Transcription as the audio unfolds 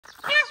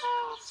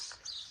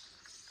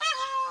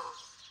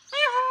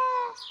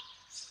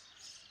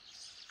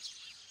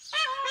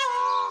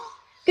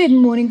Good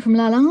morning from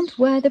Lalande,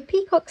 where the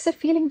peacocks are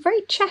feeling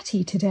very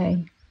chatty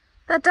today.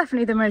 They're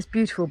definitely the most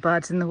beautiful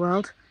birds in the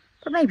world,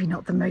 but maybe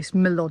not the most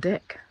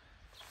melodic.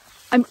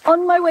 I'm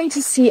on my way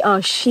to see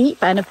our sheep,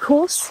 and of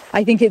course,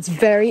 I think it's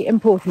very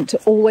important to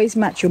always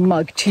match your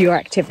mug to your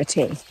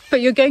activity. But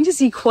you're going to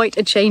see quite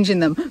a change in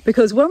them,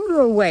 because when we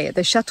were away at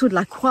the Chateau de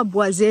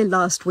Lalande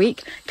last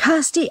week,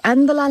 Kirsty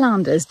and the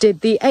Lalanders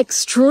did the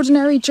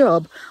extraordinary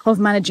job of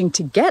managing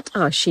to get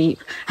our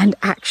sheep and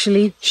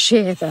actually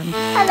shear them.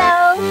 Hello!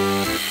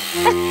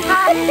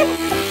 Hi!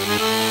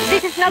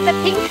 This is not the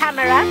pink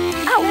camera.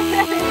 Oh.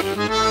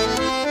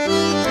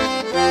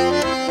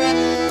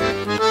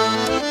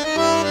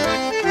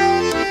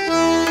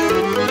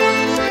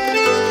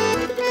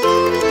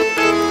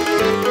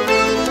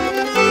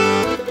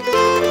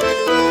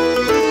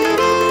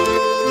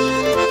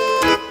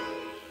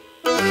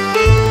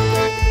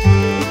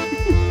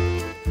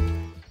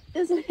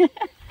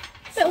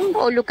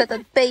 Oh, look at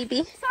that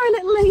baby. Sorry,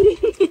 little lady.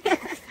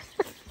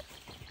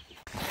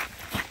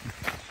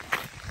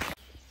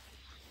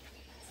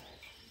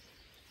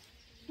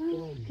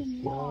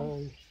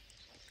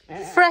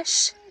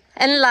 Fresh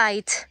and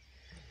light.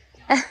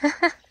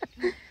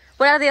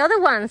 Where are the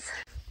other ones?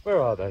 Where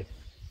are they?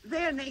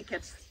 They're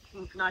naked.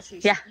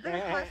 Yeah.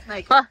 They're quite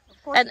naked.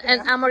 Well,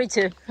 and Amory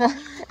too.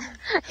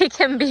 He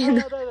can be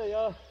in Oh, there they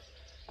are.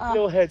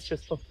 Your head's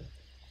just popping.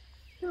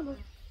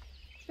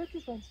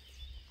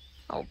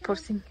 Oh, poor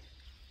thing.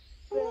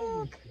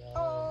 Look.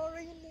 Oh,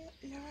 really?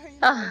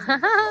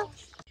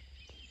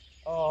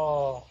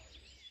 Oh,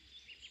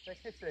 they're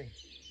kissing.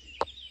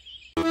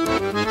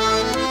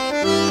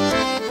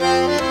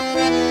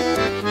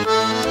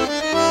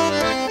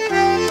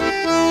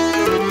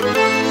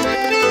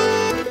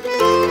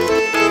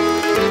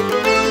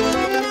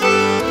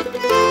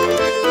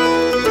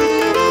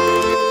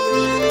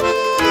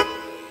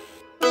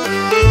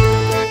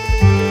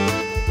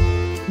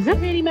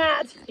 Really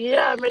mad.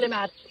 Yeah, I'm really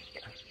mad.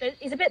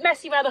 He's a bit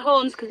messy around the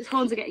horns because his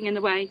horns are getting in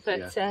the way,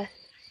 but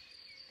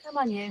come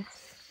on, you.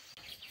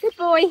 Good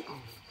boy.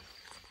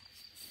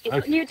 He's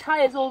got new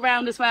tyres all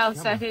round as well,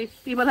 so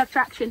he will have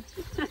traction.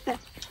 Bye,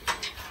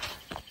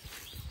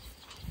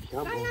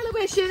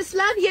 Aloysius.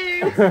 Love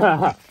you.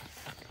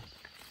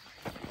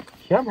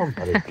 Come on,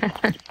 buddy.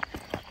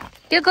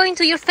 You're going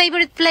to your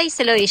favorite place,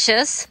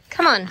 Aloysius.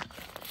 Come on.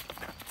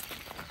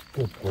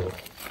 Good boy.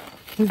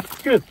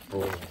 Good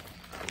boy.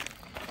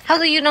 How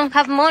do you not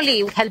have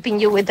Molly helping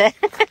you with it?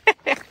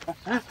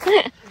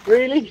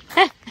 Really?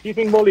 Do you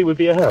think Molly would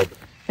be a help?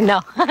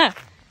 No. Come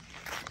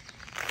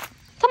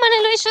on,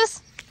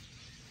 Aloysius.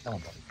 Come on,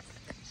 buddy.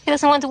 He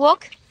doesn't want to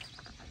walk?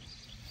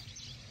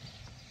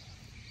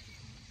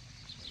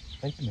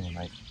 Take him here,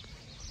 mate.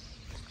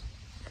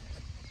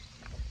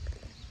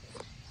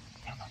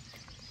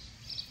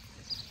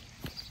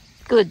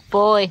 Good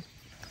boy.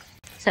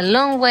 It's a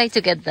long way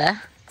to get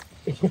there.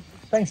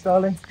 Thanks,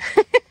 darling.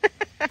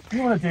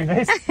 You want to do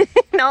this?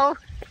 No.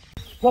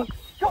 What?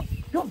 Come,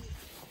 come.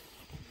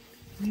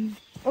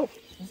 Oh.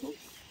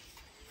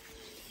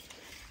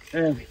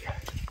 There we go.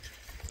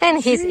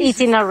 And he's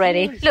eating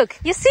already. Look,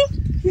 you see?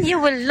 You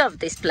will love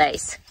this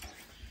place.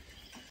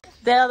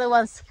 The other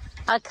ones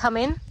are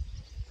coming.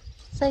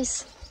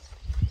 Says,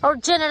 our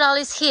general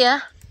is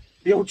here.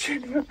 The old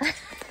general.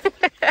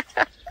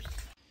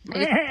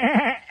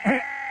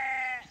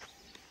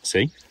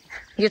 See?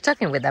 You're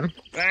talking with them.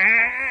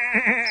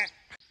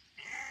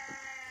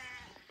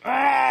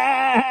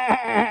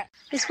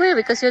 It's weird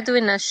because you're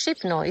doing a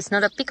sheep noise,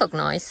 not a peacock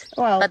noise.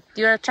 Well, but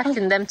you're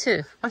attracting them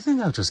too. I think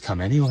they'll just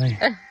come anyway.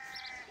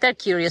 They're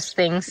curious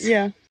things.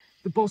 yeah.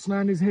 The boss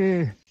man is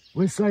here.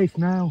 We're safe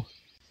now.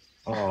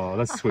 Oh,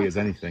 that's sweet as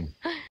anything.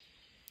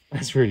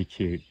 That's really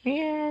cute.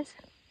 Yes.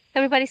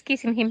 Everybody's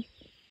kissing him.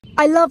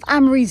 I love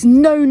Amory's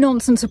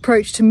no-nonsense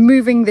approach to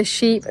moving the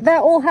sheep. They're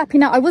all happy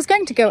now. I was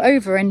going to go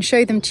over and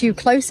show them to you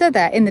closer.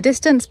 They're in the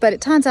distance, but it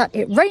turns out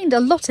it rained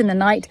a lot in the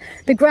night.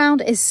 The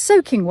ground is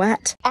soaking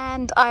wet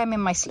and I am in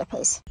my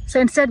slippers. So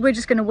instead, we're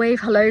just going to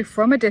wave hello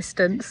from a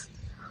distance.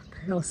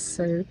 They are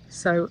so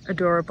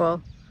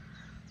adorable.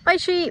 Bye,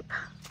 sheep.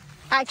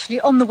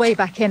 Actually, on the way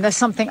back in, there's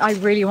something I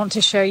really want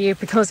to show you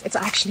because it's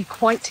actually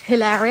quite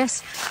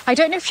hilarious. I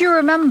don't know if you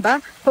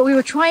remember, but we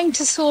were trying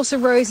to source a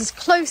rose as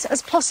close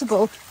as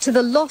possible to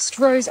the lost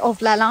rose of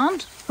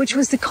Lalande, which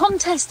was the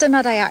Comtesse de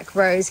Nadillac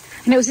rose.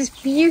 And it was this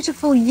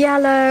beautiful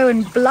yellow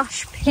and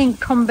blush pink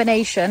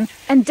combination.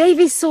 And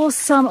Davy saw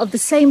some of the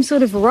same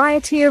sort of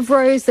variety of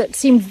rose that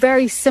seemed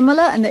very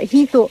similar and that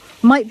he thought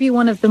might be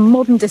one of the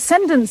modern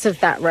descendants of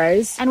that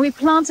rose. And we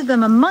planted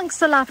them amongst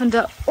the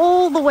lavender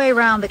all the way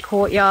around the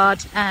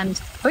courtyard.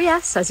 And, oh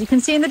yes, as you can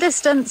see in the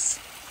distance,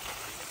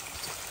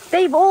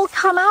 they've all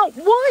come out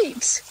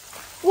white.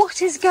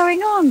 What is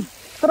going on?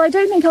 But I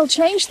don't think I'll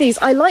change these.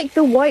 I like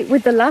the white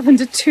with the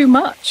lavender too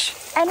much.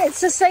 And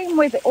it's the same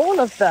with all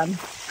of them. And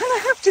I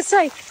have to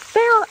say, they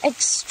are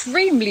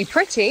extremely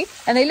pretty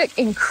and they look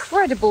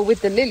incredible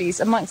with the lilies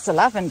amongst the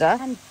lavender.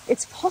 And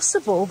it's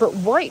possible that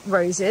white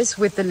roses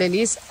with the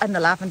lilies and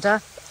the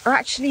lavender are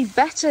actually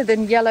better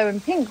than yellow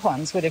and pink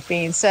ones would have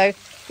been. So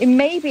it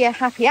may be a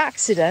happy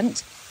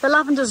accident The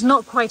lavender's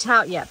not quite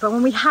out yet, but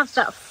when we have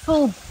that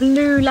full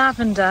blue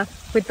lavender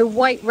with the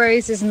white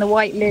roses and the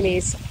white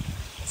lilies,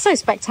 so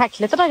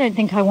spectacular that I don't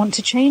think I want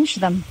to change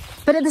them.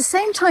 But at the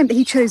same time that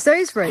he chose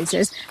those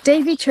roses,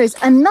 Davy chose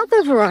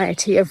another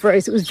variety of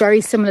rose that was very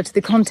similar to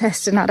the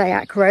Comtesse de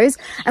Nadillac rose,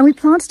 and we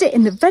planted it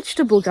in the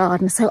vegetable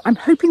garden, so I'm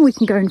hoping we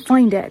can go and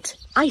find it.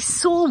 I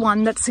saw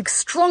one that's a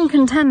strong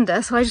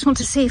contender, so I just want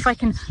to see if I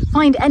can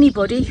find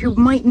anybody who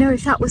might know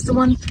if that was the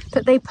one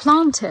that they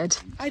planted.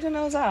 I don't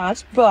know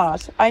that,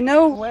 but I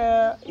know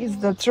where is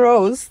that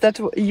rose that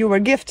you were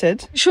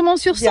gifted.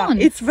 Chaumont-sur-Saône.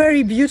 Yeah, it's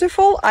very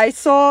beautiful. I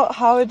saw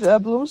how it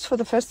blooms for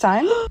the first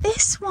time.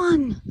 This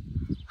one!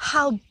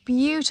 How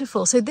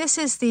beautiful. So this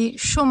is the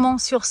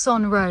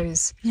Chaumont-sur-Saône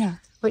rose. Yeah.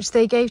 Which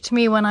they gave to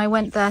me when I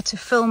went there to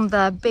film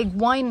their big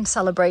wine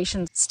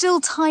celebrations. Still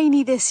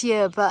tiny this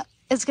year, but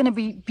it's going to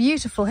be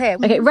beautiful here.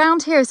 Okay,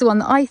 round here is the one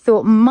that I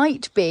thought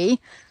might be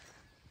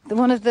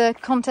one of the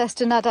Comtesse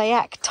de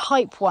Nadillac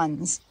type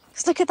ones.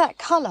 Because look at that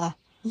colour.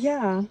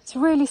 Yeah. It's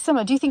really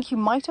similar. Do you think you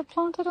might have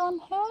planted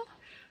one here?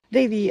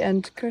 Davy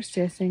and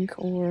Kirsty, I think,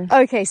 or...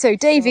 Okay, so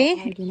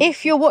Davy,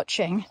 if you're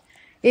watching,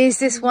 is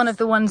this one of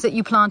the ones that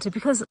you planted?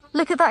 Because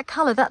look at that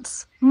colour.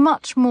 That's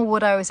much more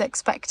what I was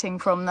expecting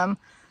from them.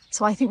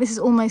 So I think this is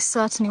almost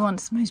certainly one.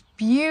 It's the most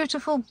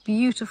beautiful,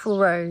 beautiful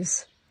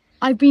rose.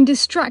 I've been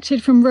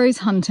distracted from rose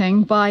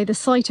hunting by the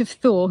sight of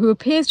Thor, who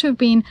appears to have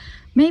been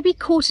maybe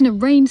caught in a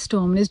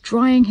rainstorm and is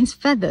drying his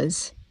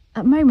feathers.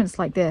 At moments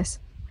like this,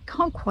 I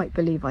can't quite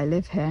believe I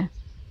live here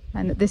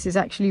and that this is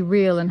actually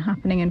real and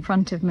happening in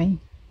front of me.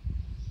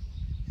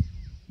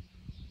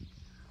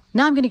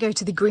 Now I'm going to go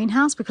to the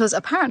greenhouse because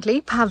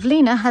apparently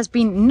Pavlina has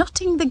been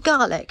knotting the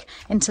garlic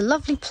into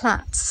lovely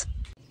plaits.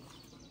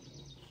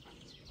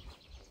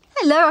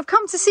 Hello, I've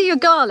come to see your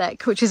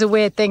garlic, which is a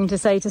weird thing to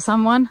say to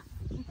someone.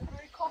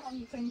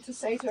 Thing to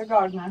say to a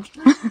gardener.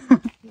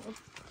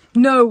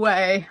 No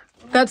way.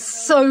 That's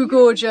so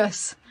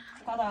gorgeous.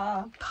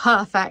 Ta-da.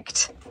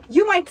 Perfect.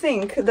 You might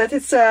think that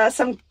it's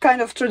some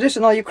kind of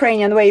traditional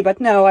Ukrainian way, but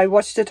no, I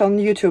watched it on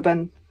YouTube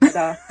and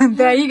ta-da.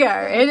 There you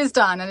go. It is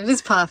done and it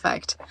is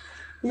perfect.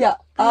 Yeah,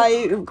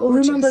 I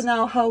Gorgeous. remember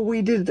now how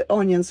we did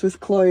onions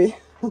with Chloe.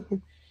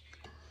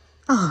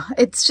 Oh,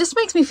 it just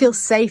makes me feel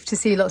safe to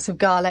see lots of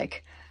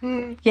garlic.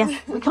 Yeah,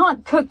 we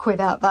can't cook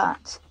without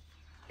that.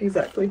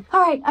 Exactly.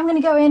 All right, I'm going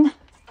to go in.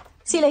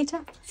 See you later.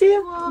 See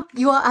you.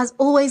 You are, as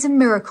always, a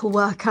miracle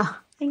worker.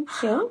 Thank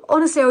you.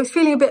 Honestly, I was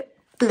feeling a bit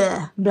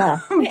bleh.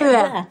 Blah.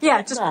 Bleh.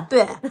 Yeah, just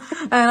bleh.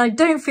 And I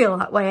don't feel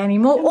that way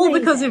anymore, all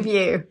because of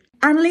you.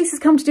 Annalise has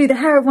come to do the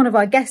hair of one of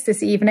our guests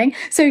this evening,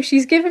 so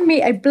she's given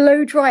me a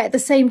blow dry at the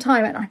same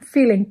time and I'm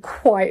feeling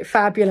quite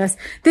fabulous.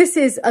 This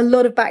is a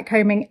lot of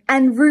backcombing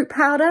and root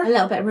powder. A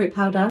little bit of root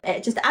powder.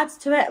 It just adds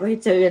to it. We're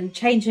doing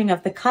changing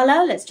of the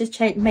colour. Let's just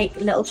make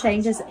little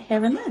changes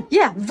here and there.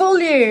 Yeah,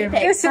 volume.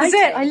 This is it.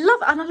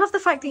 Exciting. I love the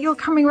fact that you're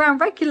coming around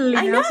regularly.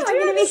 I know, now to I'm do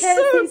going to it. be here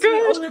So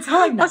good. all the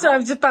time now. Also,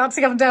 I'm just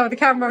bouncing up and down with the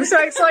camera. I'm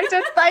so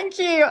excited. Thank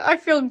you. I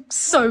feel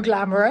so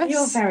glamorous.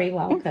 You're very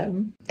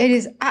welcome. It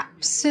is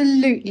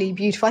absolutely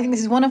beautiful. I think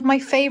this is one of my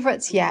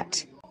favourites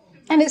yet.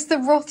 And it's the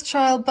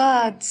Rothschild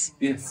birds.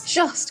 Yes.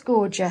 Just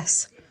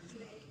gorgeous.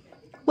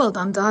 Well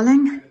done,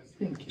 darling.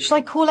 Shall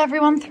I call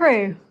everyone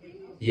through?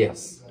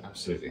 Yes,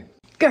 absolutely.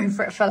 Go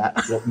for it, Philip.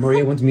 Well,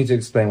 Maria wanted me to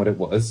explain what it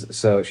was,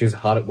 so she was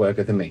hard at work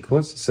at the main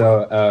course.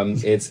 So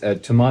it's a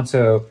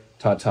tomato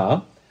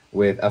tartare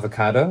with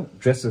avocado,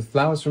 dressed with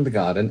flowers from the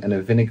garden, and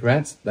a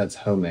vinaigrette that's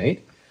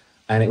homemade.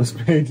 And it was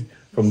made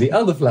from the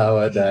other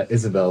flour that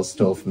Isabel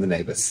stole from the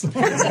neighbours.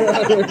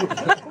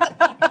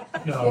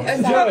 Hello,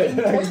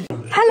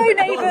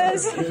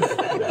 neighbours.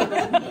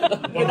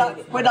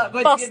 We're not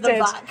going to give them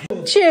back.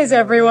 Cheers,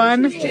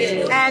 everyone.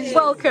 Cheers. And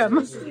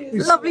welcome.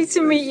 Lovely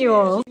to meet you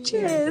all.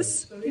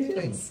 Cheers.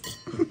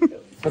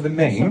 For the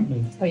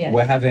main,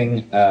 we're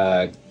having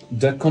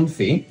duck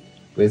confit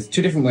with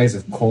two different ways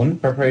of corn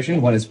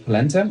preparation. One is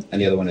polenta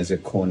and the other one is a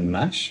corn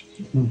mash,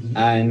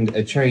 and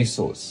a cherry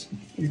sauce.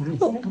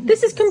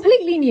 This is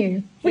completely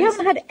new. We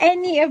haven't had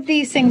any of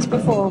these things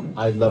before.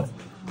 I love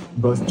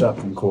both duck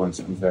and corn,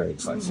 so I'm very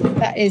excited.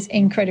 That is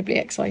incredibly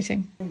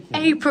exciting.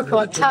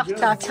 Apricot tarte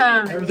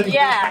tatin.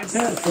 Yes.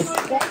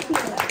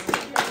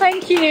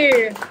 Thank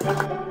you.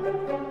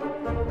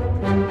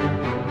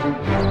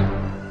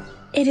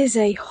 It is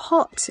a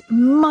hot,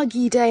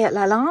 muggy day at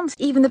Lalande.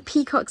 Even the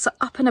peacocks are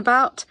up and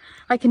about.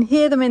 I can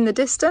hear them in the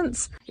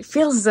distance. It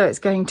feels as though it's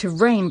going to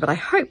rain, but I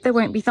hope there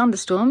won't be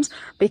thunderstorms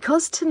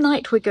because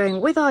tonight we're going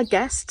with our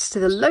guests to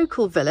the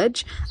local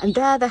village and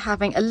there they're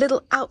having a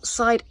little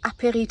outside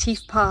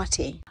aperitif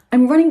party.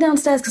 I'm running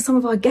downstairs because some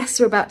of our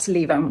guests are about to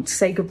leave. I want to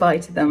say goodbye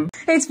to them.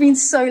 It's been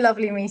so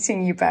lovely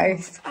meeting you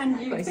both. And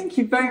you, thank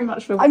you very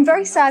much for... I'm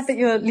very sad that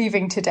you're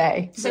leaving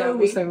today. So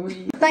we.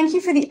 Thank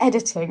you for the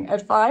editing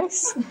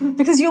advice,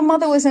 because your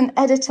mother was an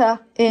editor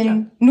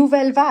in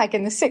Nouvelle Vague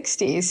in the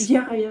 60s.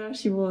 Yeah,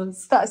 she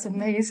was. That's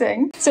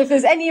amazing. So if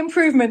there's any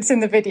improvements in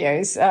the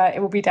videos,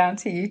 it will be down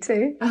to you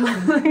too.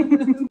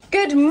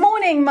 Good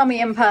morning,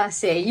 Mummy and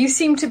Percy. You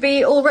seem to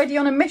be already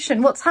on a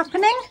mission. What's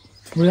happening?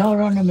 We are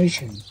on a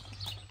mission.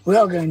 We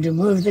are going to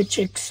move the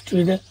chicks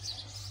to the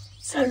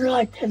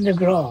sunlight and the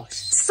grass.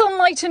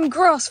 Sunlight and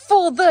grass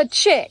for the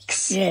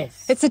chicks.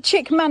 Yes. It's a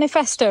chick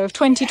manifesto of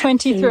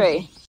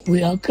 2023.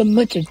 We are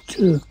committed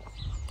to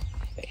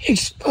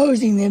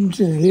exposing them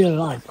to real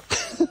life.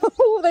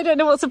 Oh, they don't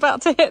know what's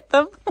about to hit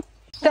them.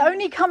 They're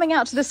only coming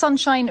out to the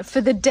sunshine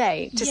for the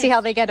day to see how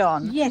they get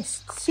on.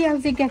 Yes, see how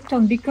they get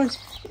on, because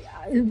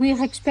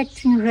we're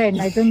expecting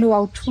rain. I don't know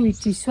how true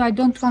it is, so I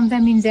don't want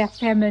them in their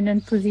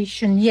permanent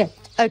position yet.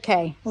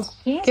 Okay.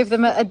 Okay. Give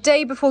them a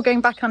day before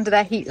going back under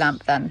their heat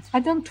lamp then. I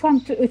don't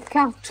want a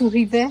car to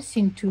reverse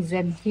into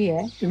them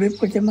here. We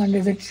put them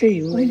under the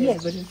tree where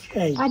yes. there's a bit of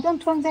shade. I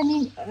don't want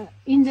them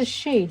in the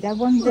shade. I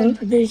want them...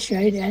 The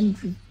shade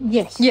and...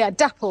 Yes. Yeah,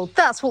 dappled.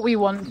 That's what we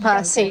want,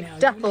 Percy.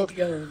 Dappled.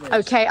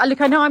 Okay,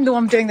 look, I know I'm the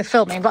one doing the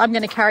filming, but I'm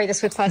going to carry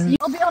this with Percy.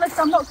 I'll be honest,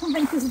 I'm not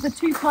convinced this is a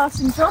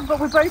two-person job, but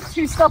we're both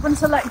too stubborn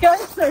to let go,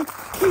 so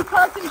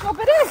two-person job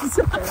it is.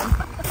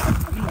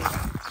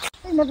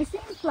 They've never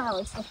seen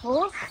flowers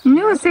before.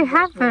 No, they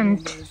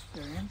haven't.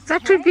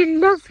 That would be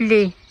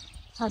lovely.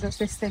 How does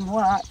this thing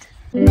work?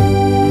 We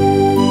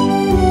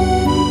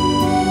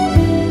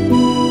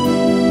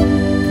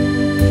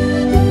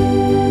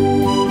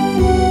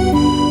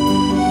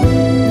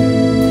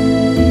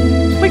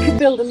could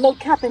build a log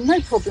cabin, no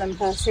problem,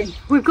 Percy.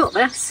 We've got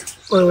this.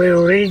 Well, we've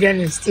already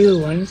done a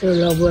steel one, so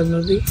log one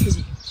will be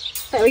easy.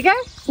 There we go.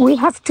 We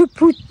have to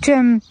put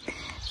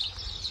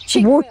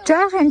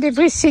water and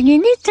everything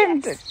in it,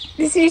 and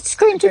it's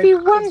going to be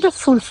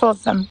wonderful for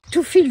them.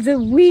 To feel the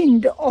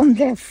wind on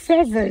their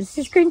feathers,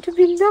 it's going to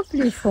be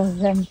lovely for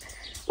them.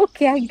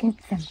 Okay, I get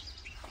them.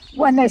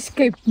 One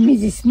escaped me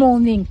this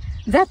morning.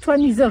 That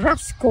one is a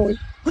rascal.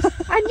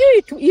 I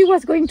knew he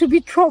was going to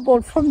be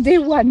trouble from day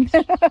one.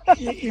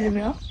 You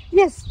know?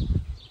 Yes.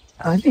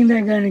 I think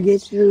they're going to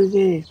get through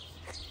there.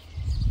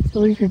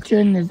 So we could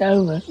turn it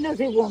over. No,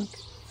 they won't.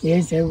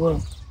 Yes, they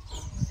will.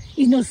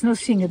 He knows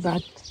nothing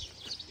about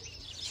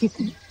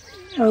chicken.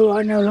 Oh,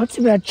 I know lots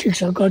about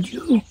chicks. I've got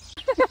you.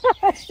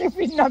 If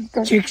we're not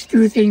good. Chicks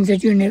do things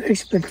that you never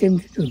expect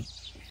them to do.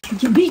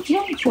 Be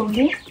gentle,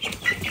 eh?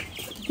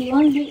 The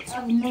only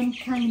of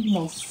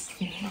mankindness.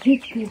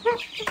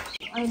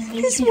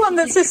 This one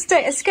that's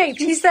escaped,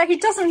 he's there, he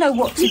doesn't know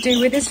what to do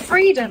with his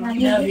freedom.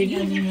 No, he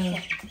doesn't know.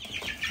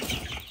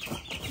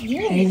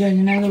 Yeah. There goes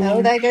another one.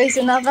 Oh, there goes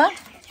another.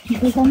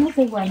 There's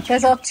another one.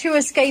 There's our two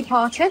escape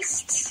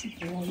artists.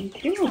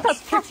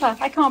 That's Pepper.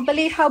 I can't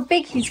believe how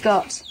big he's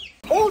got.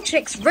 All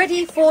chicks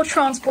ready for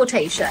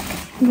transportation.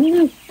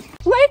 Wait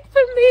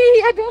for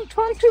me, I don't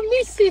want to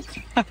miss it.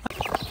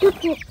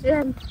 Look at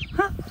them.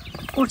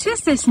 What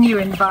is this new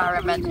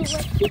environment?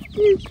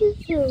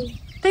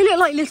 They look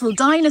like little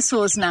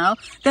dinosaurs now.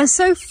 They're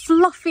so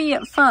fluffy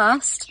at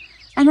first,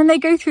 and then they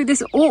go through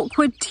this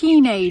awkward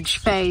teenage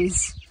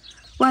phase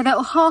where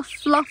they're half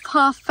fluff,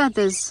 half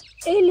feathers.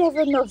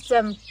 11 of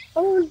them,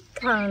 all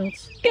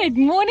kinds. Good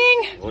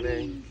morning.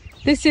 Morning.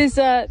 This is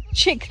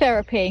chick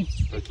therapy.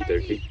 Okie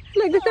dokie.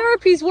 Look, the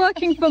therapy's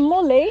working for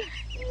Molly.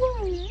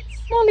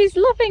 Molly's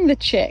loving the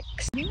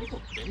chicks.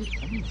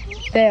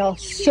 They are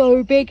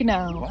so big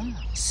now,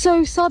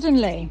 so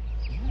suddenly.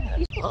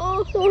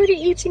 Oh, already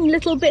eating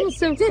little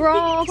bits of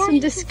grass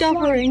and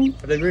discovering.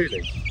 Are they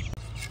really?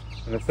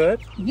 And a third?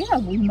 Yeah,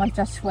 we might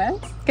as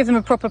well. Give them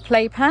a proper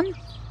playpen.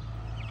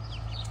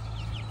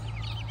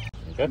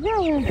 Okay.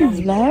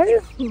 Hello.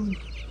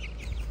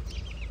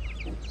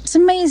 It's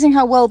amazing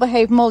how well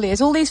behaved Molly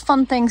is. All these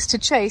fun things to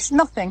chase,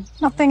 nothing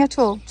at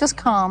all, just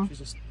calm.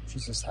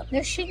 She's just happy.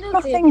 No, she knows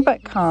Nothing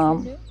but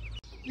calm.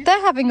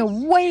 They're having a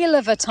whale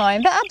of a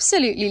time. They're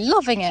absolutely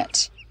loving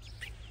it.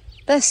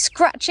 They're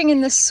scratching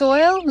in the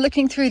soil,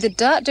 looking through the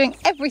dirt, doing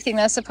everything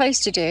they're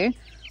supposed to do,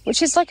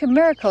 which is like a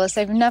miracle as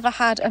they've never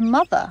had a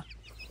mother.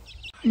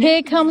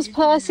 Here comes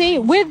Percy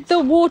with the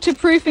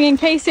waterproofing in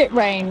case it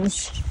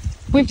rains.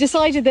 We've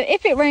decided that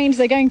if it rains,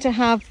 they're going to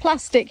have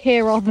plastic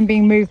here rather than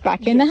being moved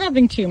back in. They're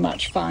having too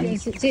much fun.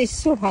 Yes, they're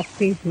so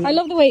happy. I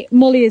love the way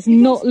Molly is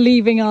not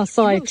leaving our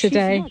side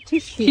today. She's not,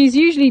 is she? She's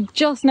usually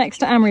just next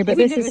to Amory, but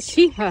We this never is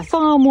see her.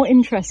 far more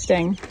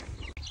interesting.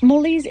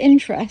 Molly's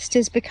interest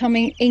is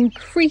becoming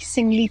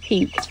increasingly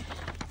piqued.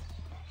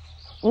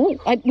 Oh,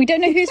 we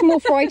don't know who's more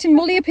frightened.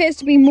 Molly appears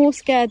to be more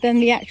scared than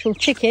the actual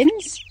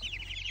chickens.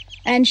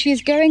 And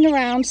she's going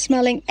around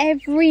smelling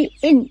every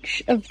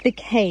inch of the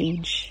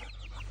cage.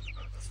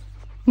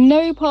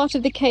 No part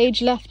of the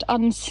cage left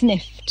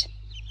unsniffed.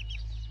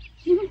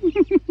 I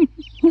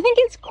think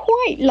it's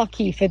quite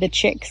lucky for the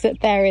chicks that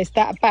there is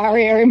that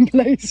barrier in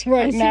place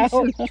right now.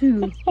 So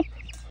too.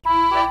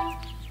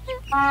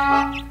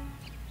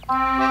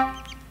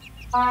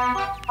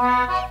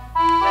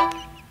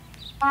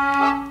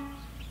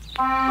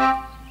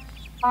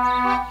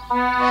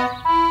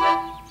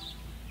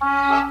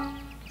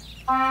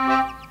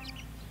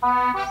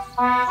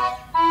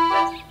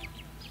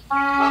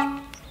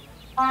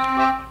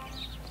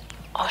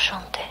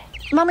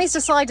 Mummy's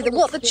decided that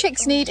what the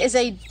chicks need is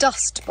a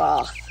dust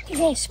bath.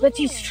 Yes, but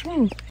it's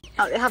true.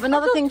 They have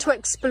another thing to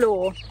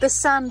explore, the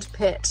sand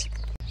pit.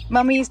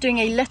 Mummy's doing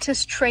a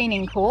lettuce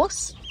training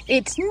course.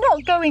 It's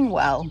not going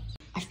well.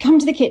 I've come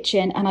to the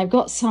kitchen and I've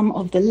got some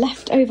of the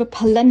leftover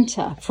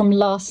polenta from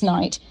last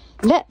night.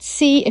 Let's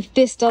see if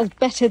this does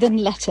better than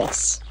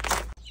lettuce.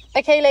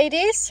 Okay,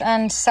 ladies,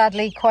 and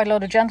sadly quite a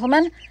lot of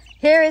gentlemen,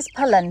 here is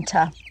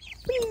polenta.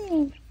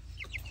 Whee!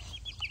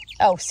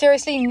 Oh,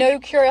 seriously, no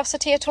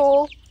curiosity at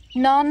all?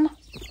 None?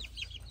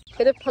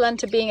 Bit of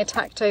polenta being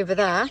attacked over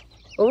there.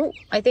 Oh,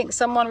 I think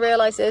someone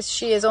realises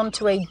she is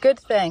onto a good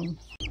thing.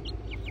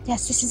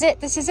 Yes, this is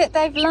it,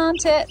 they've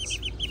learnt it.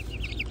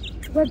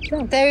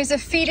 There is a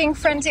feeding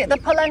frenzy at the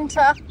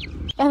polenta.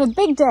 They have a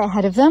big day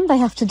ahead of them. They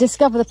have to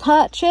discover the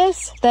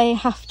perches. They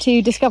have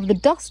to discover the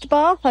dust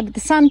bath. The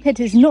sandpit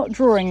is not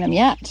drawing them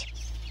yet.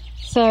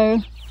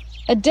 So,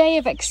 a day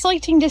of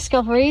exciting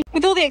discovery.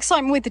 With all the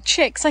excitement with the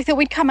chicks, I thought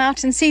we'd come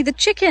out and see the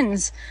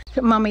chickens. Look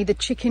at Mummy, the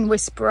chicken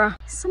whisperer.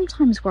 I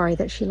sometimes worry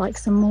that she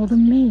likes them more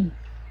than me.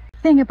 The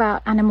thing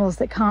about animals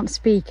that can't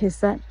speak is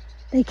that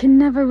they can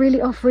never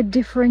really offer a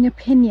differing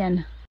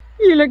opinion.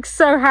 You look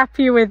so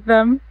happy with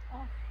them.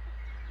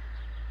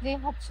 They're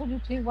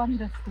absolutely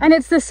wonderful. And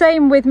it's the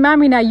same with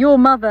Mammy now, your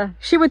mother.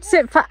 She would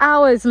sit for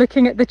hours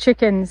looking at the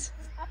chickens.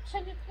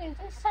 Absolutely.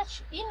 They're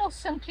such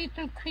innocent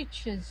little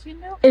creatures, you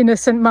know.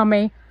 Innocent,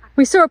 Mummy.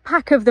 We saw a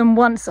pack of them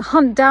once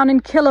hunt down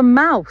and kill a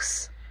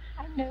mouse.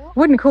 I know.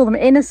 Wouldn't call them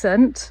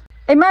innocent.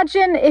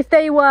 Imagine if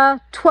they were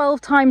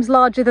 12 times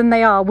larger than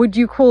they are. Would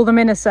you call them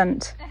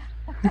innocent?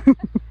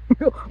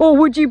 Or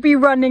would you be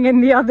running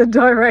in the other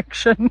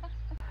direction?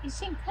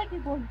 It's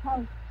incredible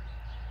how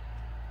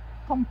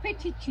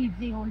competitive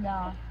they all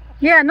are.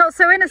 Yeah, not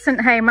so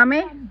innocent, hey,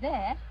 Mummy? And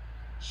there,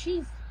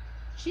 she's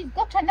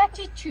got an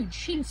attitude.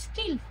 She'll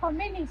steal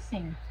from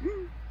anything.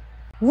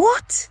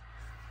 What?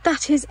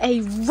 That is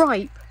a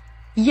ripe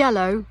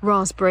yellow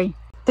raspberry.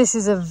 This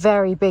is a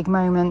very big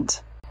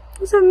moment.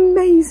 It's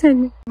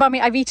amazing.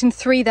 Mummy, I've eaten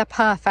 3. They're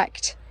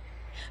perfect.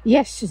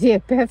 Yes, they're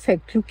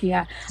perfect. Look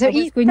here. So I was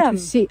eat going them.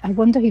 to say, I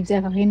wonder if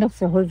there are enough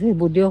for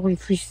everybody or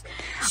if we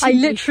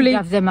literally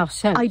have them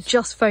ourselves. I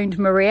just phoned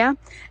Maria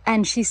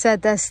and she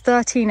said there's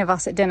 13 of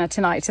us at dinner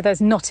tonight, so there's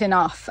not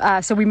enough.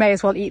 So we may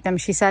as well eat them,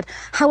 she said.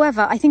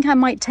 However, I think I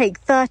might take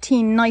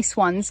 13 nice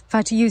ones for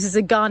her to use as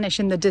a garnish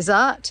in the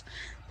dessert.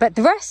 But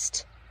the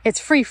rest, it's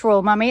free for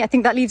all, Mummy. I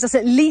think that leaves us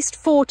at least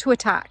 4 to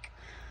attack.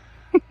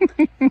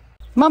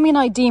 Mummy and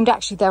I deemed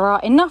actually there are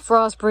enough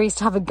raspberries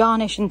to have a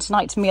garnish in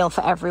tonight's meal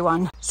for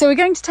everyone. So we're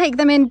going to take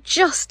them in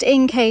just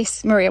in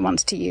case Maria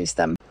wants to use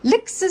them.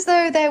 Looks as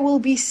though there will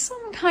be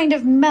some kind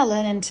of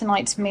melon in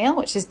tonight's meal,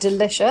 which is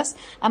delicious.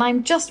 And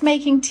I'm just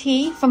making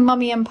tea for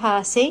Mummy and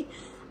Percy.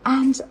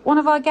 And one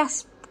of our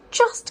guests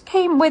just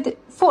came with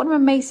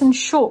Fortnum & Mason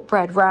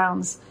shortbread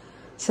rounds.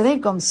 So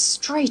they've gone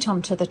straight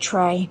onto the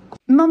tray.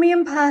 Mummy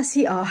and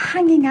Percy are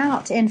hanging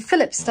out in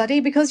Philip's study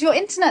because your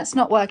internet's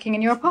not working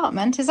in your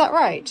apartment, is that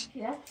right?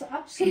 Yes,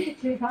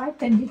 absolutely right.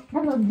 And it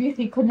cannot be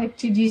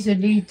reconnected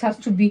easily. It has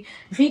to be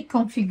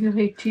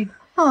reconfigured.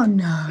 Oh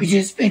no. We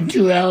just spent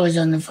 2 hours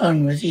on the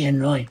phone with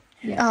Ian Roy.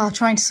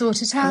 Trying to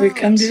sort it out. We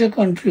come to the My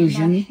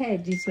conclusion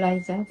head is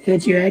like that.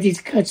 that you had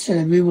it cut so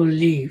that we will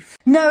leave.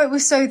 No, it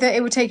was so that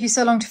it would take you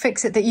so long to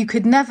fix it that you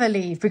could never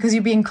leave because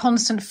you'd be in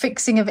constant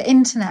fixing of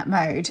internet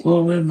mode.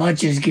 Well, we might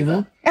just give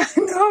up.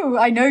 No,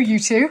 I know you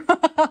two.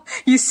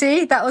 You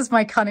see, that was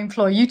my cunning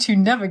ploy. You two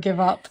never give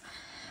up.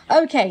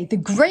 Okay, the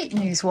great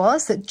news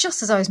was that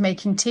just as I was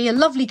making tea, a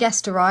lovely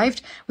guest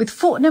arrived with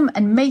Fortnum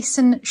 &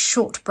 Mason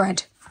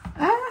shortbread.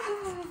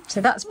 So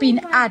that's been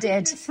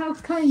added. Goodness, how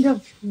kind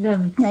of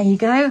them. There you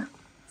go.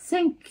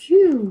 Thank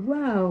you.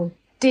 Wow.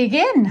 Dig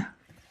in.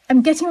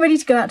 I'm getting ready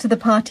to go out to the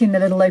party in the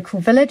little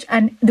local village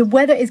and the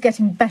weather is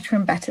getting better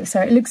and better.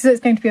 So it looks as though it's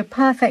going to be a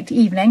perfect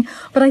evening.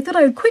 But I thought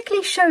I would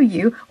quickly show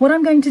you what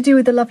I'm going to do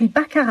with the lovely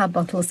Baccarat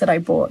bottles that I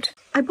bought.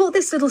 I bought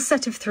this little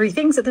set of 3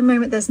 things. At the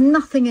moment, there's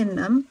nothing in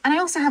them. And I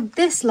also have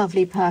this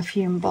lovely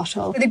perfume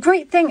bottle. The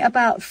great thing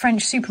about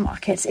French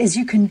supermarkets is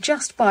you can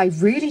just buy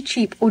really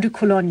cheap eau de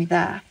cologne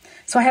there.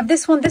 So I have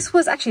this one. This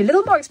was actually a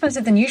little more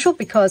expensive than usual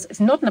because it's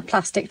not in a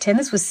plastic tin.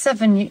 This was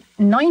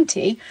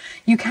 $7.90.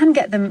 You can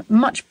get them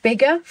much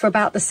bigger for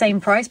about the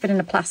same price, but in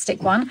a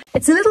plastic one.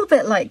 It's a little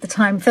bit like the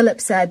time Philip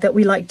said that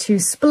we like to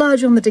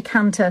splurge on the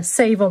decanter,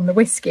 save on the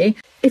whiskey.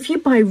 If you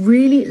buy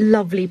really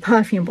lovely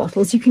perfume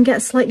bottles, you can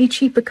get slightly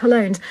cheaper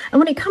colognes. And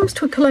when it comes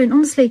to a cologne,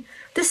 honestly,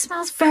 this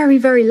smells very,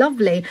 very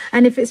lovely.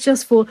 And if it's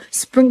just for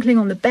sprinkling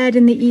on the bed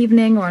in the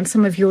evening or on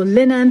some of your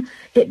linen,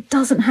 it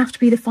doesn't have to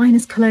be the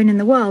finest cologne in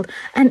the world.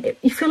 And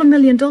you feel $1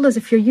 million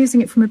if you're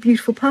using it from a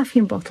beautiful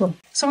perfume bottle.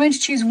 So I'm going to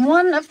choose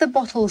one of the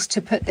bottles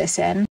to put this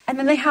in. And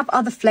then they have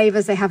other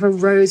flavours. They have a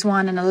rose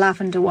one and a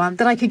lavender one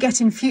that I could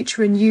get in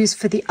future and use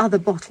for the other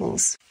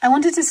bottles. I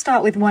wanted to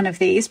start with one of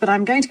these, but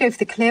I'm going to go for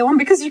the clear one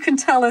because you can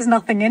tell there's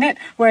nothing in it,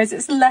 whereas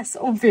it's less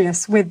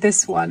obvious with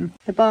this one.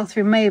 The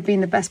bathroom may have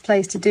been the best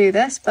place to do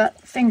this, but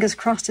fingers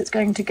crossed it's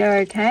going to go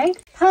okay.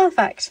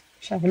 Perfect.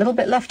 Should have a little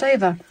bit left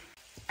over.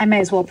 I may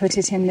as well put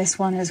it in this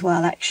one as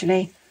well,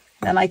 actually.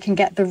 Then I can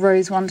get the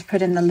rose one to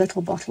put in the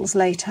little bottles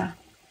later.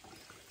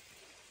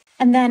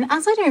 And then,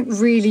 as I don't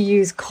really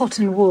use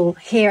cotton wool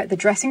here at the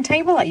dressing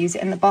table, I use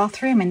it in the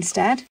bathroom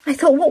instead. I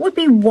thought, what would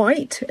be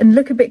white and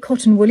look a bit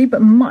cotton woolly,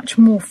 but much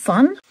more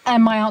fun?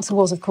 And my answer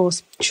was, of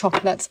course,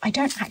 chocolates. I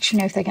don't actually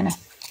know if they're going to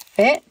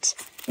fit.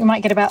 We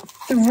might get about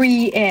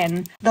 3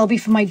 in. They'll be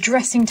for my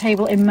dressing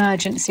table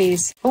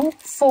emergencies. Oh,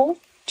 4.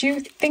 Do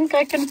you think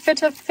I can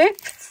fit a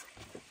 5th?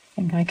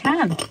 I think I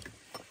can.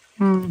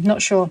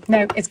 Not sure.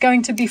 No, it's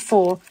going to be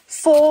 4.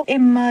 4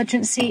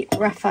 emergency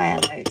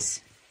Raffaellos.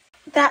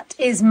 That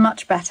is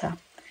much better.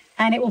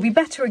 And it will be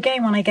better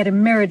again when I get a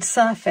mirrored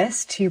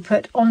surface to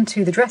put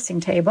onto the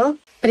dressing table.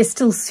 But it's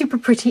still super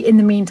pretty in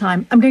the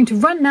meantime. I'm going to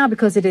run now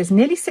because it is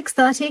nearly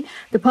 6:30.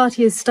 The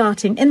party is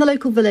starting in the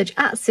local village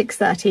at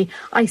 6:30.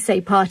 I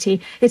say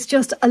party. It's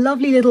just a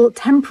lovely little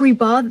temporary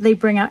bar that they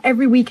bring out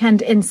every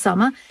weekend in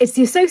summer. It's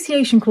the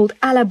association called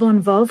À la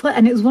Bonne Vivre,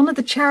 and it was one of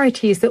the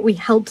charities that we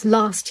helped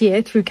last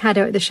year through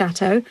Cadeau at the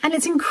Chateau. And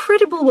it's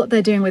incredible what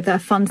they're doing with their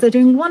funds. They're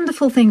doing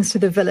wonderful things to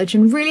the village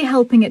and really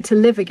helping it to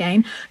live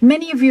again.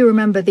 Many of you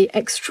remember the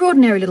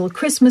extraordinary little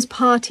Christmas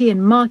party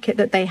and market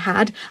that they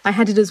had. I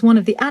had it as one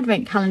of the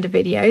Advent calendar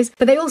videos,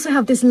 but they also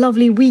have this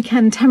lovely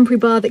weekend temporary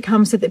bar that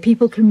comes so that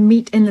people can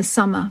meet in the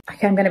summer.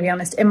 Okay, I'm going to be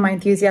honest, in my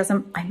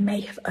enthusiasm, I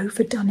may have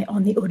overdone it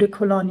on the eau de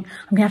cologne.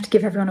 I'm going to have to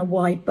give everyone a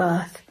wide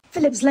berth.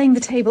 Philip's laying the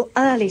table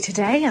early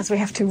today as we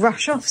have to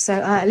rush off so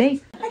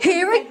early.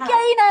 Here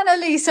again,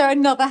 Annalisa,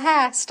 another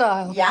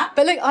hairstyle. Yeah.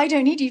 But look, I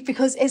don't need you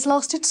because it's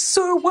lasted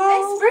so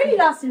well. It's really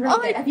lasted really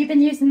good. Have you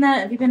been using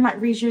have you been like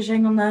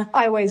re-zhuzhing on the...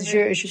 I always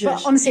zhuzh.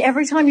 But honestly,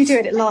 every time you do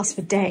it, it lasts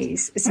for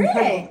days. It's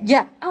incredible.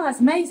 Yeah. Oh, that's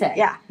amazing.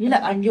 Yeah. You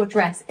look, and your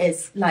dress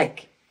is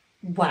like,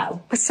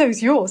 wow. But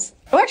so's yours.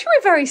 Oh, actually,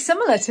 we're very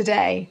similar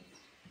today.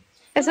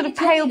 A sort of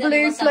pale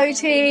blue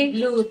floaty.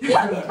 Blue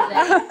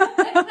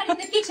everybody in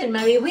the kitchen,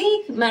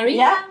 Marie.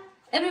 Yeah.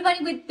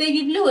 Everybody with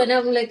baby blue, and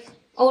I'm like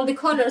all the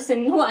colors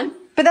in one.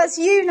 But that's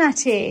you,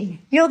 Natty.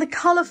 You're the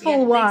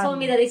colourful one. They told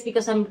me that it's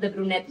because I'm the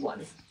brunette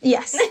one.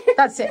 Yes,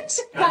 that's it.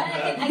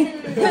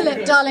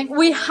 Philip, darling,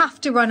 we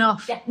have to run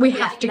off. Yeah, we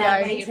have to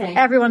go. Waiting.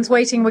 Everyone's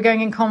waiting. We're going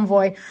in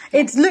convoy.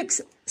 It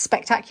looks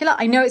spectacular.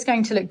 I know it's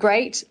going to look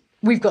great.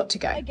 We've got to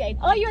go. Again.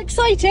 Are you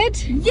excited?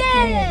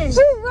 Yes!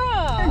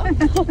 Hurrah!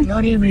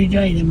 Not every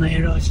day they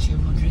may ask you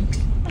for drinks.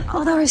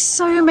 Oh, there are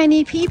so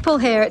many people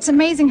here. It's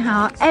amazing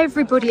how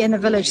everybody in the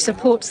village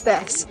supports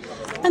this.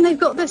 And they've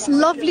got this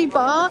lovely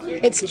bar.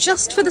 It's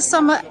just for the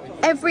summer,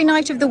 every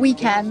night of the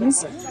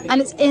weekends.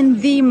 And it's in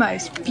the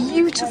most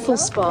beautiful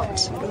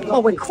spot. Oh,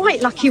 we're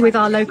quite lucky with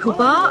our local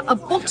bar. A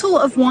bottle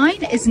of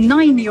wine is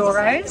 €9.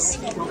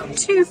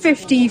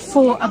 $2.50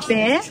 for a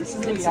beer.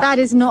 That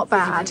is not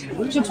bad.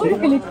 Je trouve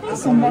que les prix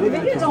sont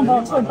merveilleux dans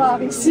votre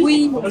bar ici.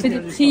 Oui, on fait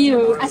des prix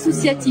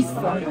associatifs.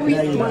 Oui,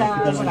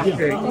 voilà.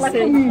 Pour la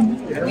commune.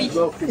 Oui,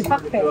 c'est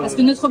parfait. Parce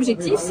que notre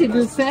objectif, c'est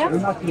de faire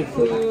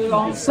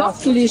en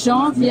sorte que les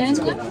gens viennent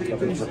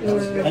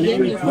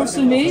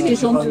consommer, les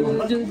gens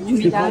du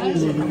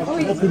village.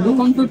 Donc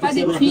on ne peut pas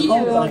des prix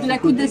de la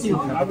Côte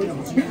d'Azur.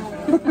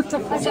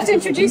 Just to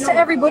introduce to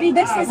everybody,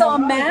 this is our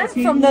mayor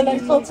from the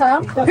local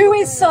town who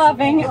is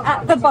serving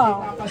at the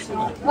bar.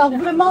 Alors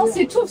vraiment,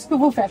 c'est tout ce que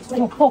vous faites.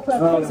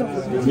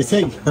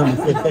 J'essaye.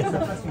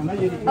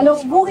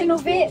 Alors vous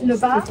rénovez le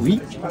bar. Oui.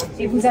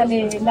 Et vous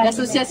allez...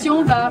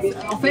 L'association va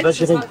en fait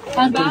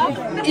un bar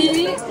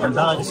et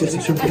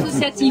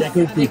associatif.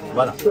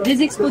 Voilà.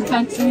 Des expos de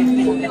peinture,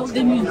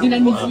 de la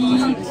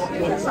musique,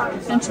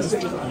 plein de choses.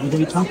 Vous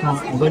avez craint,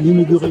 on va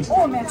l'inaugurer.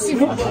 Oh, merci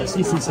beaucoup.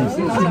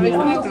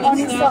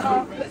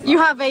 You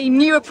have a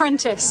new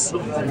apprentice.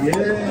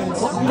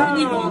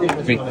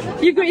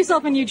 You've got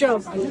yourself a new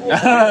job.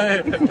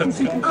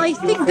 I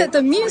think that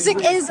the music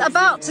is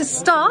about to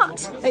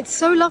start. It's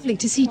so lovely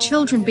to see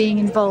children being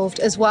involved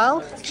as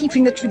well,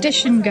 keeping the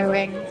tradition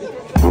going.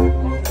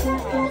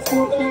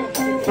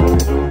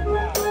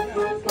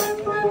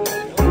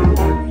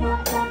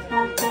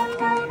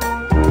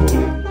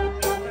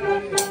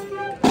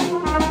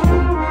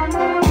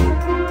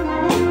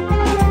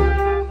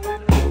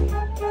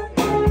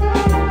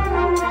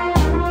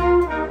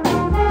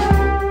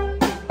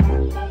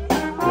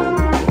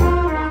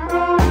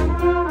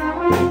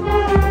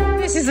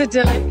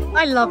 Idyllic.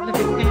 I love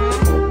living here.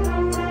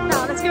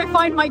 Now let's go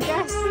find my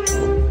guests.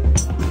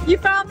 You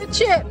found the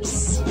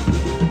chips.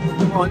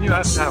 Come on, you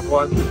have to have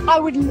one. I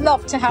would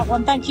love to have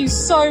one. Thank you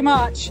so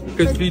much.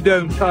 Because if you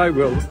don't, I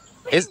will.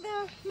 They're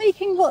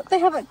making what they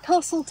have at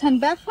Castle Ten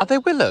Beth. Are they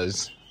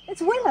willows?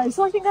 It's willows,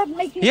 so I think they're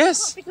making it up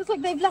because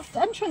like they've left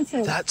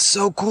entrances. That's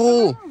so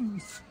cool.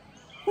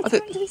 It's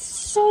going to be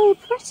so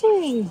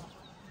pretty.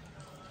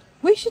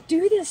 We should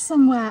do this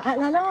somewhere at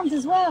Lalande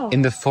as well.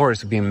 In the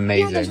forest would be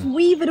amazing. Yeah, just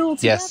weave it all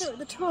together at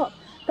the top.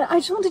 But I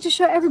just wanted to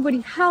show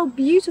everybody how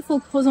beautiful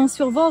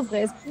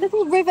Crozon-sur-Vovre is.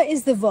 Little river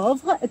is the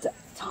Vovre. It's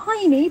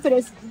tiny, but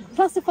it's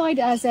classified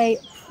as a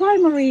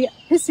primary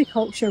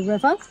pisciculture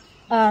river.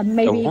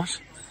 Maybe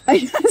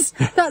Yes,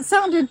 that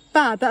sounded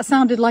bad. That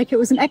sounded like it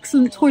was an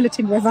excellent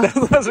toileting river.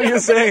 That's what you're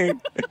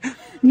saying.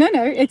 No,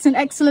 it's an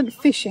excellent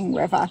fishing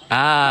river.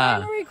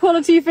 Very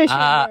quality fishing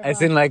river.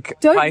 As in like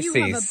Don't Pisces.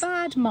 you have a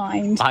bad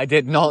mind? I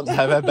did not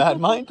have a bad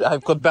mind.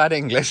 I've got bad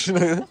English.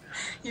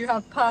 You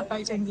have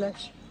perfect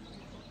English.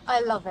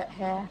 I love it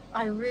here.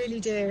 I really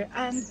do.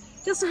 And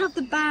just to have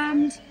the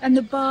band and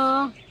the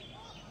bar,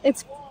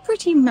 it's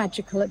pretty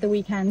magical at the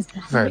weekends.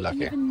 Very I'm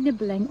lucky. even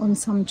nibbling on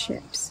some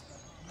chips.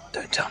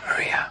 Don't tell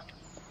Maria.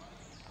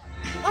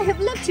 I have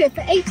lived here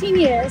for 18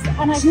 years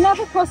and I've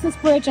never crossed this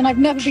bridge and I've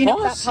never been up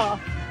that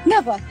path.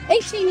 Never.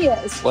 18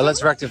 years. Well,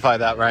 let's rectify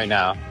that right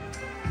now.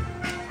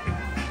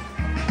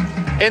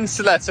 In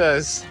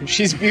stilettos.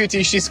 She's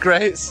beauty, she's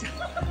grace. Do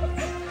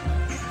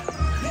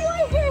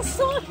I hear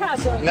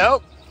sarcasm?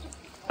 Nope.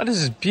 Oh,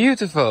 this is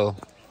beautiful.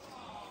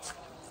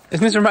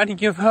 Isn't this reminding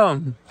you of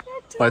home?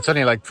 Well, it's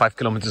only like 5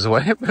 kilometers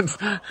away,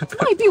 but...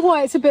 Might be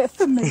why it's a bit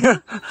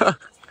familiar.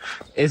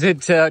 Is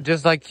it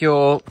just like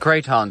your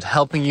great aunt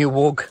helping you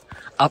walk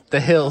up the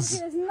hills?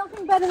 There's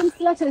nothing better than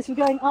stilettos for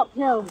going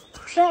uphill.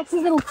 They act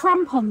as little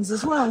crampons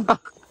as well.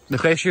 The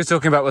place you were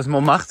talking about was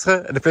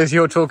Montmartre, and the place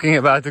you're talking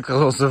about, the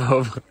Grosse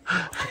Vaubre.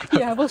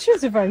 Yeah, well, she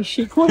was a very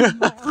chic woman,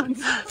 my aunt.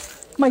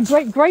 My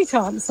great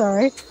aunt,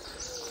 sorry.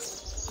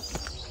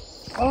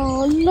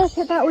 Oh, look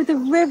at that with the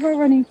river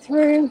running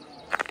through,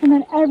 and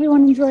then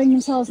everyone enjoying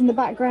themselves in the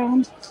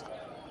background.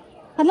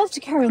 I'd love to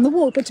carry on the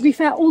walk, but to be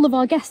fair, all of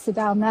our guests are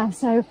down there,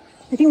 so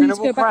I think we need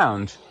to go back.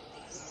 Round.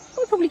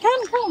 We probably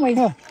can, can't we?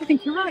 Yeah. I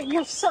think you're right. You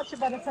have such a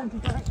better sense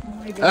of direction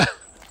than I do.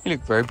 You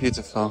look very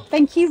beautiful.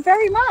 Thank you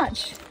very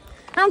much.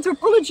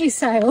 Anthropology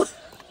sale.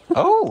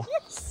 Oh.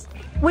 Yes.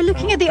 We're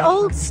looking at the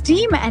old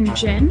steam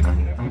engine,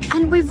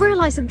 and we've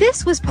realised that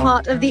this was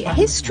part of the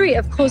history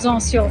of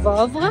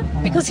Crozon-sur-Vaubre,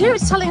 because here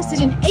it's telling us that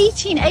in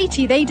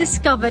 1880 they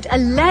discovered a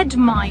lead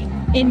mine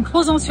in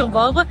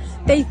Crozon-sur-Vaubre.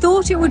 They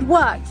thought it would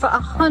work for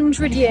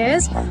 100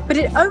 years, but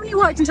it only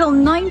worked until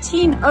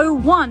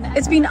 1901.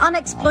 It's been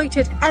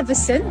unexploited ever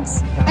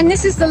since, and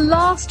this is the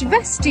last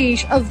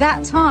vestige of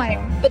that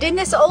time. But in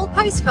this old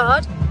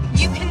postcard,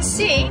 you can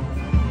see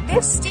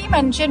this steam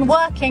engine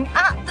working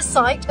at the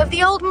site of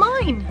the old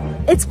mine.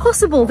 It's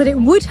possible that it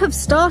would have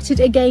started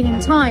again in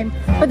time,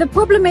 but the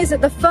problem is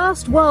that the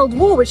First World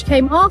War, which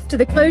came after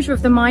the closure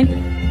of the mine,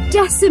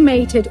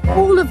 decimated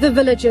all of the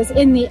villagers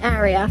in the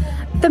area.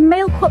 The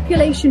male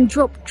population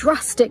dropped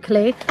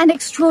drastically, and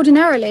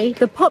extraordinarily,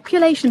 the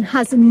population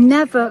has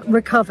never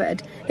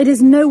recovered. It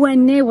is nowhere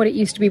near what it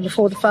used to be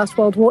before the First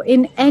World War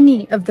in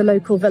any of the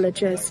local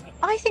villages.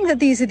 I think that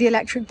these are the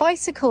electric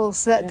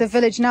bicycles that the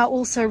village now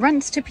also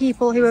rents to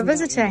people who are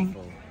visiting.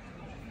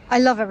 I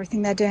love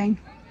everything they're doing.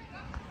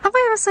 Have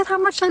I ever said how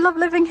much I love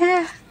living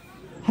here?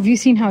 Have you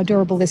seen how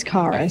adorable this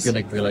car is?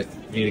 I feel like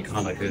we need a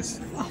car like this.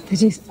 Oh,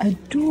 it is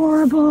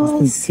adorable.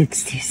 The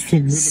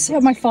 60s.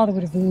 So my father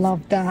would have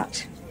loved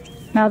that.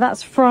 Now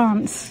that's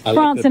France.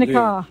 France in a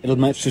car. It'll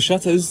match the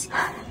shutters.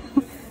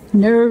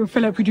 No,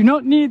 Philip, we do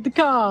not need the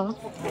car.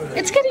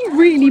 It's getting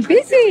really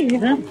busy.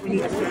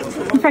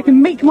 If I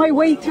can make my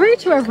way through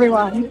to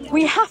everyone.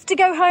 We have to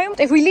go home.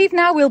 If we leave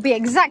now, we'll be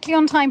exactly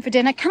on time for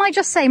dinner. Can I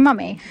just say,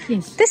 Mummy?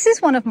 Yes. This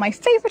is one of my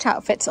favourite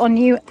outfits on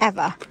you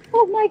ever.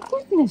 Oh my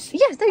goodness.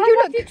 Yes, you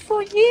I look had it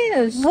for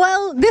years.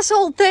 Well, this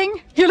old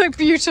thing, you look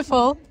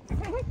beautiful.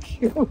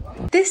 Thank you.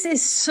 This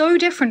is so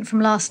different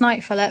from last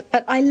night, Philip,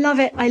 but I love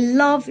it. I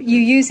love you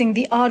using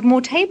the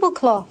Ardmore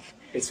tablecloth.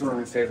 It's one of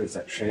my favourites,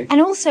 actually. And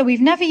also,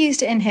 we've never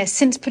used it in here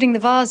since putting the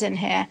vase in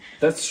here.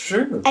 That's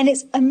true. And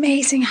it's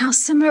amazing how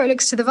similar it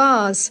looks to the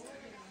vase.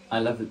 I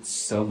love it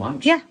so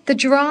much. Yeah, the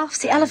giraffes,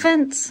 the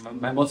elephants.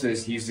 My motto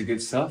is use the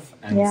good stuff,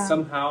 and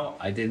somehow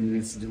I didn't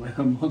listen to my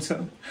own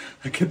motto.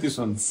 I kept this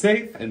one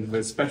safe and for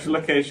a special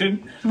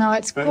occasion. No,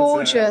 it's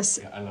gorgeous,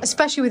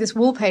 especially with this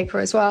wallpaper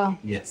as well.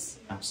 Yes,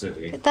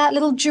 absolutely. That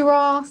little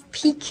giraffe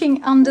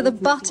peeking under the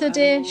butter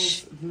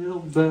dish.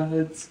 Little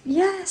birds.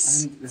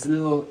 Yes. And there's a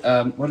little,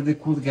 what are they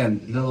called again?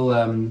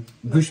 Little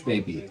bush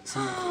baby.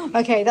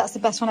 Okay, that's the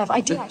best one ever.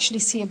 I did actually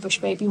see a bush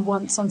baby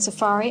once on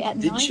safari at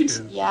night. Did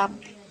you? Yeah.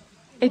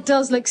 It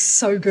does look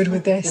so good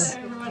with this.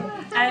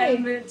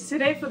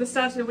 Today for the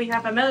starter we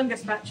have a melon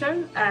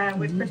gazpacho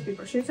with crispy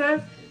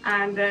prosciutto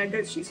and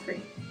goat cheese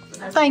cream.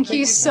 Thank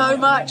you so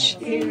much.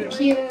 Thank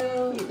you.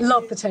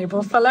 Love the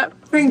table, Philip.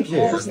 Thank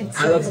you. I love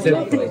the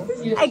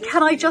table. And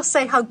can I just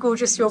say how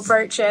gorgeous your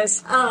brooch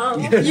is?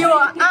 You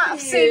are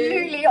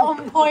absolutely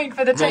on point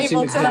for the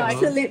table tonight.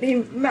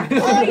 Absolutely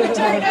massive. I don't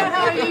know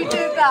how you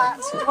did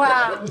that.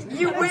 Wow.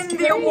 You win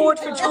the award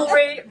for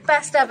jewellery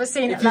best ever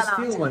seen at If you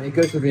Lalande. steal one, it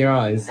goes with your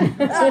eyes. I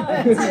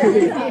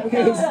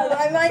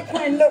might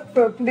try and look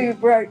for a blue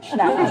brooch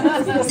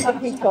now. Just a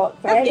peacock.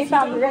 I only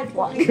found the red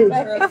one.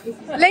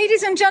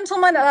 Ladies and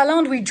gentlemen, at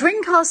Lalande we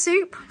drink our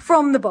soup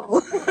from the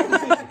bowl.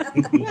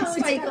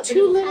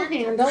 Two little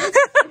handles.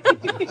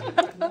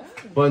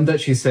 Well, in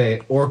Dutch you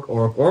say ork,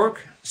 ork,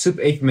 ork. Soup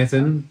eet met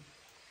een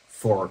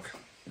fork.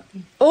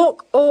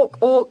 Ork, ork,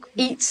 ork,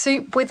 eat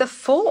soup with a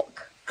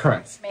fork.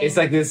 Correct. It's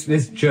like this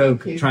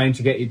joke trying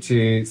to get you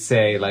to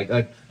say like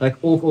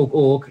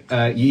orc,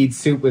 you eat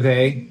soup with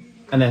a,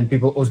 and then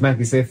people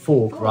automatically say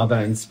fork rather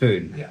than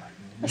spoon. Yeah.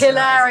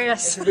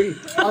 Hilarious.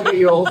 I'll get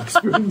you all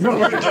spoon.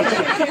 Okay.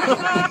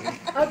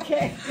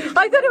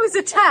 I thought it was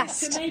a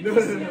test. To make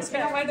this, it's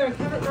either a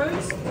carrot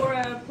rose or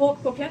a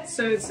pork croquette,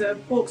 so it's a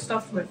pork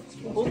stuffed with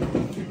pork,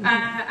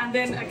 and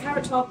then a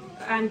carrot top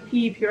and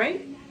pea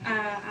puree,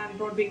 and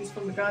broad beans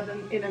from the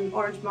garden in an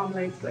orange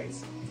marmalade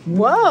glaze.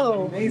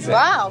 Whoa! Amazing.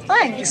 Wow,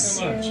 thanks.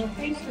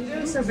 Thanks for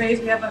doing sorbets.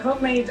 We have a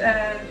homemade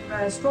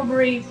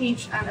strawberry,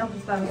 peach, and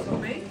elderflower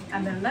sorbet,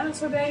 and then lemon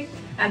sorbet,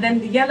 and then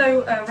the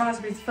yellow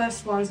raspberry,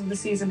 first ones of the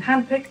season,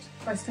 handpicked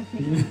by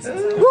Stephanie.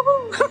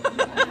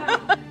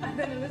 And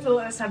then a little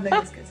sablé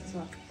biscuits as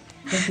well.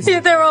 Yeah,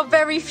 there are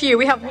very few.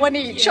 We have one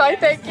each, I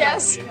think.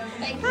 Yes.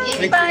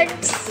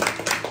 Thanks.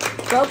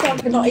 Well done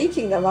for not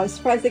eating them. I'm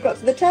surprised they got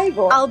to the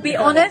table. I'll be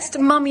honest,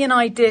 Mummy and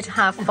I did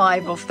have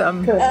 5 of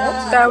them.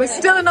 There was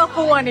still enough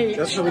for one each.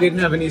 That's why we didn't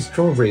have any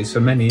strawberries for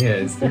many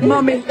years.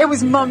 Mummy, it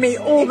was Mummy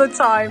all the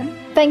time.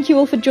 Thank you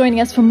all for joining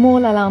us for more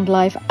Lalande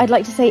Live. I'd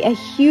like to say a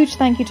huge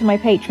thank you to my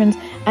patrons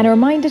and a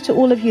reminder to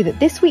all of you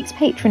that this week's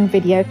patron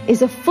video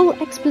is a full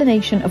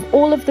explanation of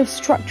all of the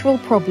structural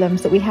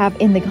problems that we have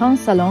in the Grand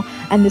Salon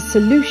and the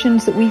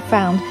solutions that we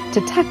found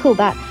to tackle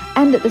that,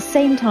 and at the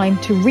same time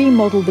to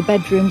remodel the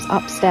bedrooms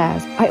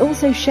upstairs. I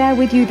also share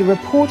with you the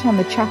report on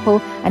the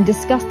chapel and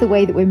discuss the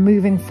way that we're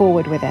moving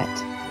forward with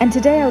it. And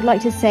today I would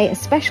like to say a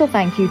special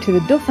thank you to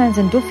the Dauphins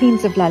and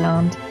Dauphines of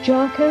Lalande,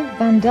 Jarko,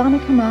 Vandana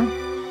Kamar,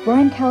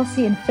 Brian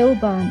Kelsey and Phil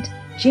Burnt,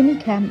 Jimmy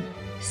Kemp,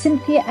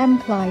 Cynthia M.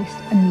 Pleiss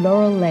and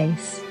Laurel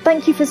Lace.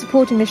 Thank you for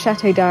supporting the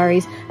Chateau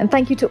Diaries, and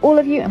thank you to all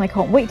of you, and I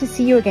can't wait to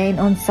see you again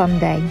on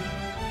Sunday.